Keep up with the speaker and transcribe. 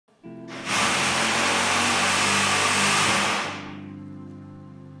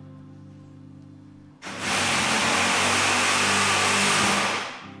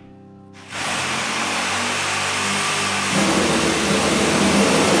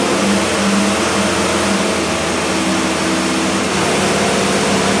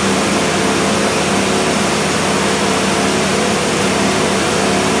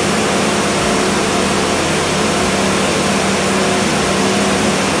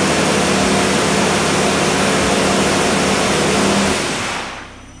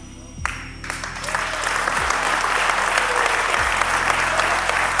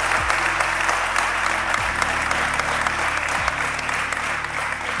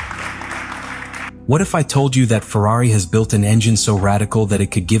What if I told you that Ferrari has built an engine so radical that it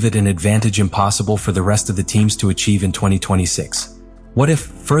could give it an advantage impossible for the rest of the teams to achieve in 2026? What if,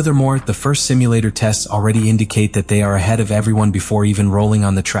 furthermore, the first simulator tests already indicate that they are ahead of everyone before even rolling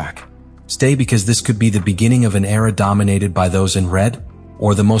on the track? Stay, because this could be the beginning of an era dominated by those in red,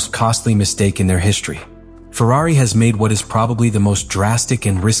 or the most costly mistake in their history. Ferrari has made what is probably the most drastic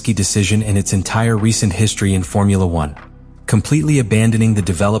and risky decision in its entire recent history in Formula One, completely abandoning the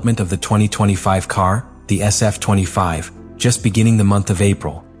development of the 2025 car, the SF25, just beginning the month of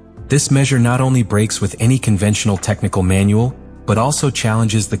April. This measure not only breaks with any conventional technical manual, but also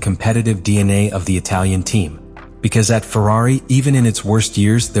challenges the competitive DNA of the Italian team. Because at Ferrari, even in its worst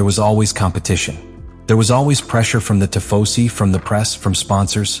years, there was always competition. There was always pressure from the tifosi, from the press, from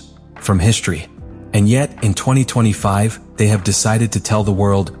sponsors, from history. And yet, in 2025, they have decided to tell the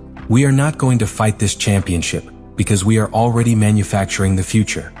world, we are not going to fight this championship, because we are already manufacturing the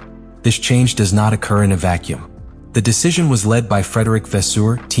future. This change does not occur in a vacuum. The decision was led by Frédéric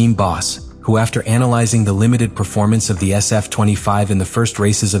Vasseur, team boss, who, after analyzing the limited performance of the SF25 in the first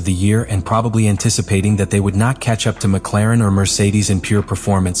races of the year and probably anticipating that they would not catch up to McLaren or Mercedes in pure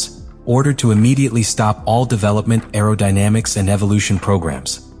performance, ordered to immediately stop all development, aerodynamics, and evolution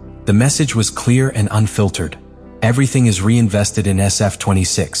programs. The message was clear and unfiltered. Everything is reinvested in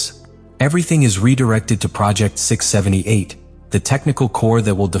SF26. Everything is redirected to Project 678, the technical core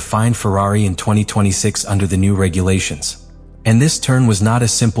that will define Ferrari in 2026 under the new regulations. And this turn was not a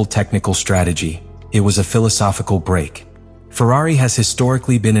simple technical strategy, it was a philosophical break. Ferrari has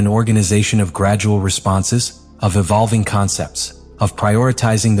historically been an organization of gradual responses, of evolving concepts, of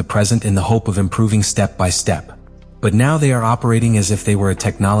prioritizing the present in the hope of improving step by step. But now they are operating as if they were a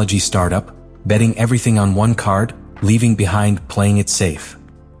technology startup, betting everything on one card, leaving behind playing it safe.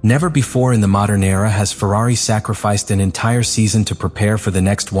 Never before in the modern era has Ferrari sacrificed an entire season to prepare for the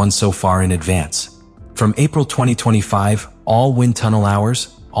next one so far in advance. From April 2025, all wind tunnel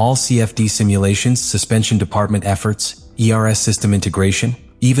hours, all CFD simulations, suspension department efforts, ERS system integration,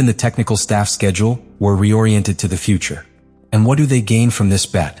 even the technical staff schedule, were reoriented to the future. And what do they gain from this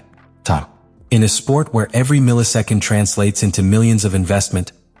bet? Time. In a sport where every millisecond translates into millions of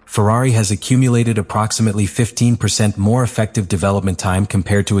investment, Ferrari has accumulated approximately 15% more effective development time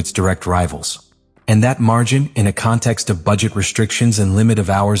compared to its direct rivals. And that margin, in a context of budget restrictions and limit of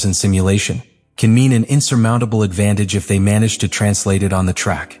hours in simulation, can mean an insurmountable advantage if they manage to translate it on the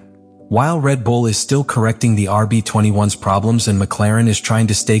track. While Red Bull is still correcting the RB21's problems and McLaren is trying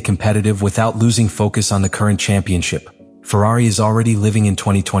to stay competitive without losing focus on the current championship, Ferrari is already living in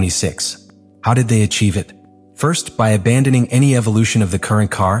 2026. How did they achieve it? First, by abandoning any evolution of the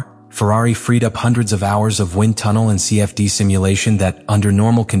current car, Ferrari freed up hundreds of hours of wind tunnel and CFD simulation that, under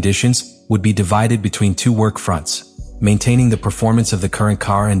normal conditions, would be divided between two work fronts, maintaining the performance of the current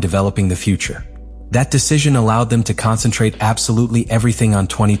car and developing the future. That decision allowed them to concentrate absolutely everything on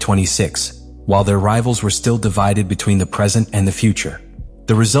 2026, while their rivals were still divided between the present and the future.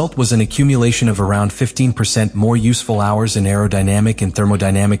 The result was an accumulation of around 15% more useful hours in aerodynamic and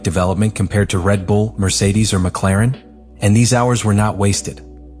thermodynamic development compared to Red Bull, Mercedes, or McLaren, and these hours were not wasted.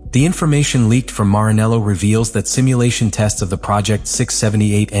 The information leaked from Maranello reveals that simulation tests of the Project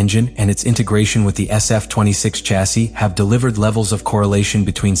 678 engine and its integration with the SF26 chassis have delivered levels of correlation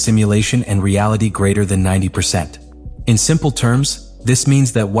between simulation and reality greater than 90%. In simple terms, this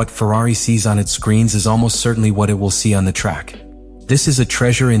means that what Ferrari sees on its screens is almost certainly what it will see on the track. This is a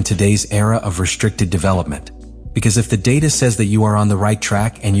treasure in today's era of restricted development. Because if the data says that you are on the right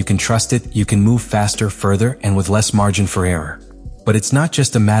track and you can trust it, you can move faster, further, and with less margin for error. But it's not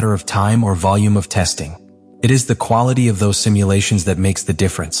just a matter of time or volume of testing. It is the quality of those simulations that makes the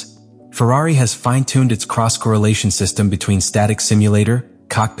difference. Ferrari has fine-tuned its cross-correlation system between static simulator,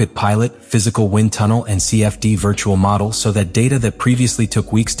 cockpit pilot, physical wind tunnel, and CFD virtual model so that data that previously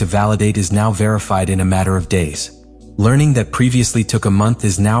took weeks to validate is now verified in a matter of days. Learning that previously took a month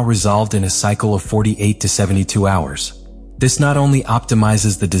is now resolved in a cycle of 48 to 72 hours. This not only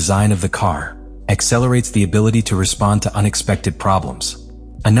optimizes the design of the car, accelerates the ability to respond to unexpected problems.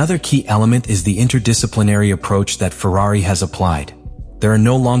 Another key element is the interdisciplinary approach that Ferrari has applied. There are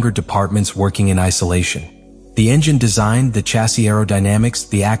no longer departments working in isolation. The engine design, the chassis aerodynamics,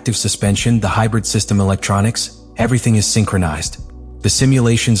 the active suspension, the hybrid system electronics, everything is synchronized. The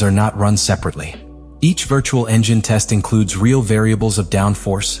simulations are not run separately. Each virtual engine test includes real variables of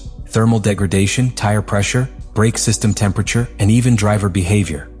downforce, thermal degradation, tire pressure, brake system temperature, and even driver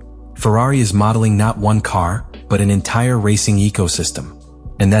behavior. Ferrari is modeling not one car, but an entire racing ecosystem.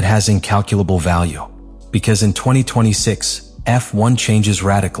 And that has incalculable value. Because in 2026, F1 changes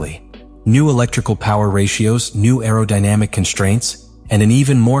radically. New electrical power ratios, new aerodynamic constraints, and an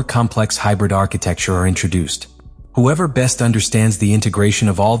even more complex hybrid architecture are introduced. Whoever best understands the integration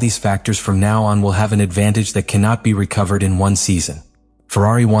of all these factors from now on will have an advantage that cannot be recovered in one season.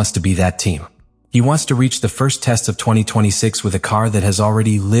 Ferrari wants to be that team. He wants to reach the first test of 2026 with a car that has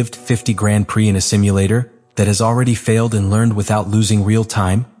already lived 50 Grand Prix in a simulator, that has already failed and learned without losing real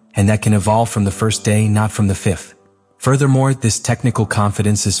time, and that can evolve from the first day, not from the fifth. Furthermore, this technical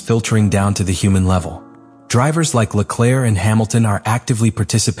confidence is filtering down to the human level. Drivers like Leclerc and Hamilton are actively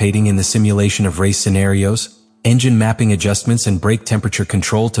participating in the simulation of race scenarios, engine mapping adjustments and brake temperature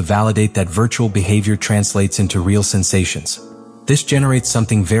control to validate that virtual behavior translates into real sensations. This generates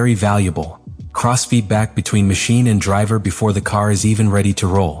something very valuable: cross-feedback between machine and driver before the car is even ready to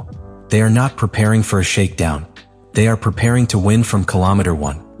roll. They are not preparing for a shakedown. They are preparing to win from kilometer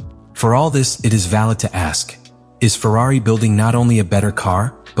one. For all this, it is valid to ask, is Ferrari building not only a better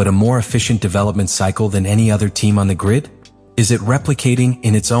car, but a more efficient development cycle than any other team on the grid? Is it replicating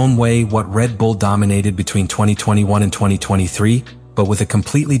in its own way what Red Bull dominated between 2021 and 2023, but with a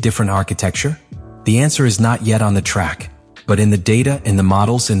completely different architecture? The answer is not yet on the track, but in the data, in the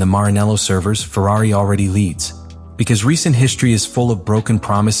models, in the Maranello servers, Ferrari already leads. Because recent history is full of broken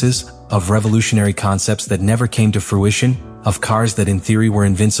promises, of revolutionary concepts that never came to fruition, of cars that in theory were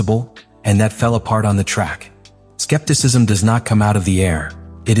invincible, and that fell apart on the track. Skepticism does not come out of the air.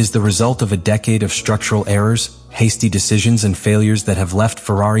 It is the result of a decade of structural errors, hasty decisions and failures that have left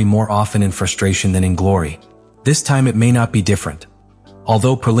Ferrari more often in frustration than in glory. This time it may not be different.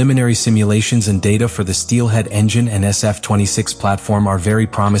 Although preliminary simulations and data for the Steelhead engine and SF26 platform are very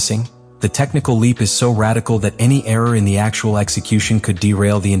promising, the technical leap is so radical that any error in the actual execution could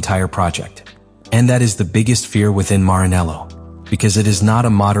derail the entire project. And that is the biggest fear within Maranello. Because it is not a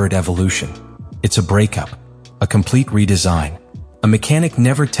moderate evolution. It's a breakup. A complete redesign. A mechanic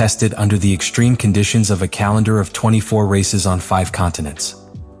never tested under the extreme conditions of a calendar of 24 races on 5 continents.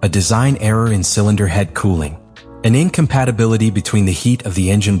 A design error in cylinder head cooling. An incompatibility between the heat of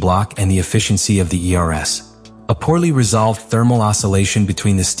the engine block and the efficiency of the ERS. A poorly resolved thermal oscillation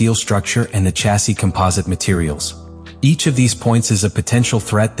between the steel structure and the chassis composite materials. Each of these points is a potential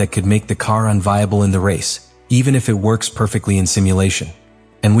threat that could make the car unviable in the race, even if it works perfectly in simulation.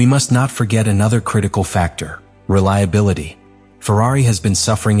 And we must not forget another critical factor: reliability. Ferrari has been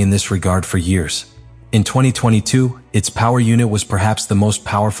suffering in this regard for years. In 2022, its power unit was perhaps the most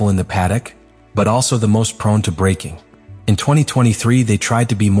powerful in the paddock, but also the most prone to braking. In 2023, they tried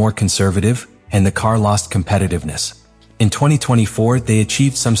to be more conservative, and the car lost competitiveness. In 2024, they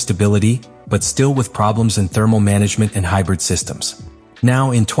achieved some stability, but still with problems in thermal management and hybrid systems.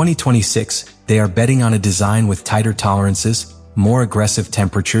 Now, in 2026, they are betting on a design with tighter tolerances, more aggressive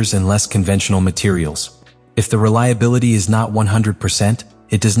temperatures and less conventional materials. If the reliability is not 100%,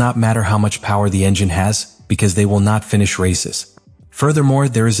 it does not matter how much power the engine has, because they will not finish races. Furthermore,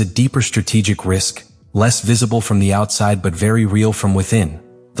 there is a deeper strategic risk, less visible from the outside but very real from within: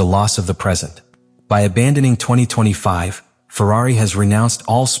 the loss of the present. By abandoning 2025, Ferrari has renounced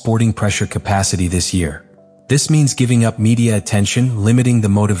all sporting pressure capacity this year. This means giving up media attention, limiting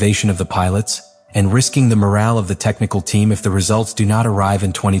the motivation of the pilots, and risking the morale of the technical team if the results do not arrive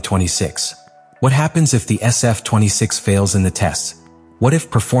in 2026. What happens if the SF26 fails in the tests? What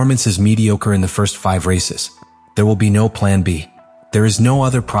if performance is mediocre in the first 5 races? There will be no plan B. There is no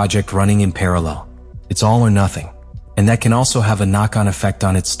other project running in parallel. It's all or nothing. And that can also have a knock-on effect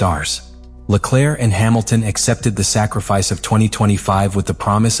on its stars. Leclerc and Hamilton accepted the sacrifice of 2025 with the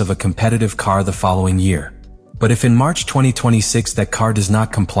promise of a competitive car the following year. But if in March 2026 that car does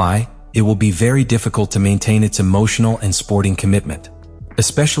not comply, it will be very difficult to maintain its emotional and sporting commitment.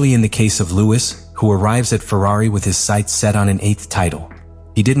 Especially in the case of Lewis, who arrives at Ferrari with his sights set on an 8th title.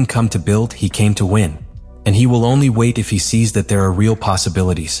 He didn't come to build, he came to win. And he will only wait if he sees that there are real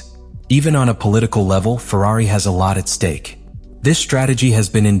possibilities. Even on a political level, Ferrari has a lot at stake. This strategy has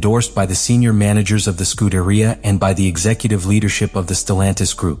been endorsed by the senior managers of the Scuderia and by the executive leadership of the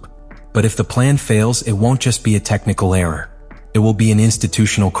Stellantis group. But if the plan fails, it won't just be a technical error. It will be an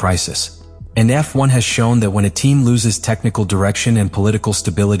institutional crisis. And F1 has shown that when a team loses technical direction and political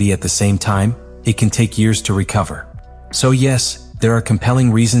stability at the same time, it can take years to recover. So yes, there are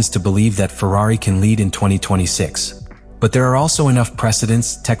compelling reasons to believe that Ferrari can lead in 2026. But there are also enough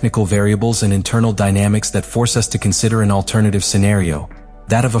precedents, technical variables and internal dynamics that force us to consider an alternative scenario,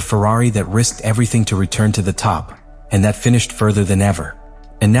 that of a Ferrari that risked everything to return to the top, and that finished further than ever.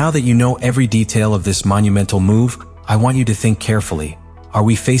 And now that you know every detail of this monumental move, I want you to think carefully. Are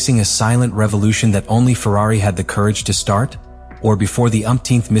we facing a silent revolution that only Ferrari had the courage to start? Or before the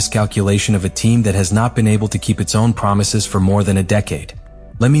umpteenth miscalculation of a team that has not been able to keep its own promises for more than a decade?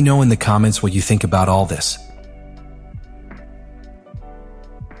 Let me know in the comments what you think about all this.